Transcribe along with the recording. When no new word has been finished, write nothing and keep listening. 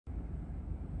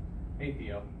Hey,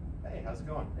 Theo. Hey, how's it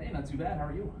going? Hey, not too bad. How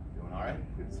are you? Doing all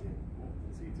right. Good to see you. Cool.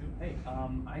 Good to see you too. Hey,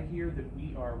 I hear that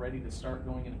we are ready to start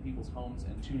going into people's homes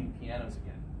and tuning pianos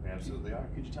again. We absolutely are.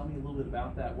 Could you tell me a little bit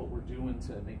about that? What we're doing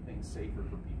to make things safer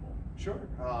for people? Sure.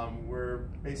 We're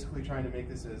basically trying to make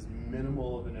this as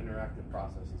minimal of an interactive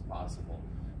process as possible.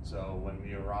 So when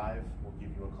we arrive, we'll give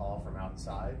you a call from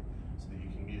outside so that you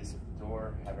can meet us at the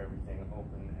door, have everything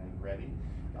open and ready.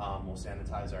 We'll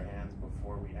sanitize our hands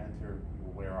before we enter.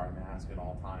 We'll wear our mask at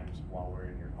all times while we're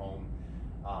in your home.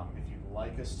 If you'd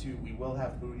like us to, we will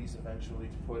have booties eventually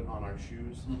to put on our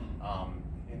shoes.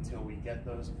 Until we get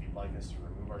those, if you'd like us to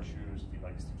remove our shoes, if you'd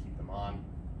like us to keep them on,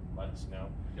 let us know.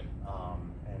 Yep.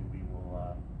 And we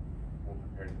will we'll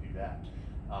prepare to do that.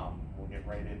 We'll get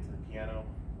right into the piano.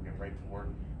 We'll get right to work.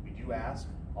 We do ask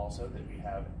also that we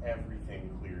have everything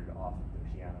cleared off of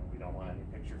the piano. We don't want any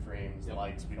picture frames, Yep.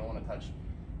 lights. We don't want to touch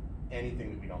anything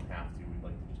that we don't have to. We'd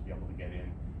like to just be able to get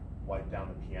in, wipe down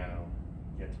the piano,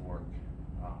 get to work.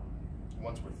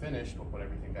 Once we're finished, we'll put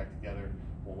everything back together.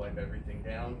 We'll wipe everything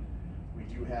down. We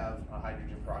do have a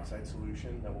hydrogen peroxide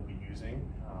solution that we'll be using.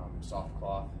 Soft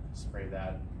cloth, spray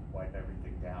that, wipe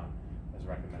everything down as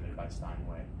recommended by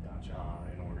Steinway. Gotcha.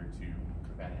 In order to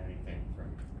prevent anything from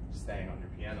staying on your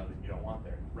piano that you don't want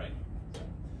there. Right. So,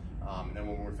 and then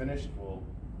when we're finished, we'll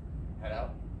head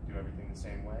out, do everything the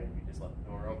same way. We just let the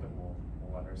door open, we'll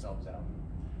let ourselves out.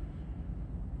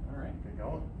 All right. Get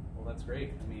going. Well, that's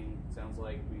great. I mean, sounds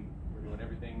like we're doing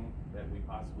everything that we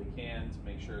possibly can to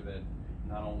make sure that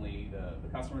not only the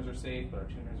customers are safe, but our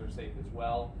tuners are safe as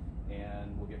well,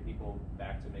 and we'll get people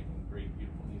back to making great,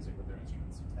 beautiful music with their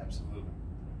instruments. Absolutely.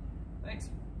 Thanks.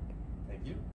 Thank you.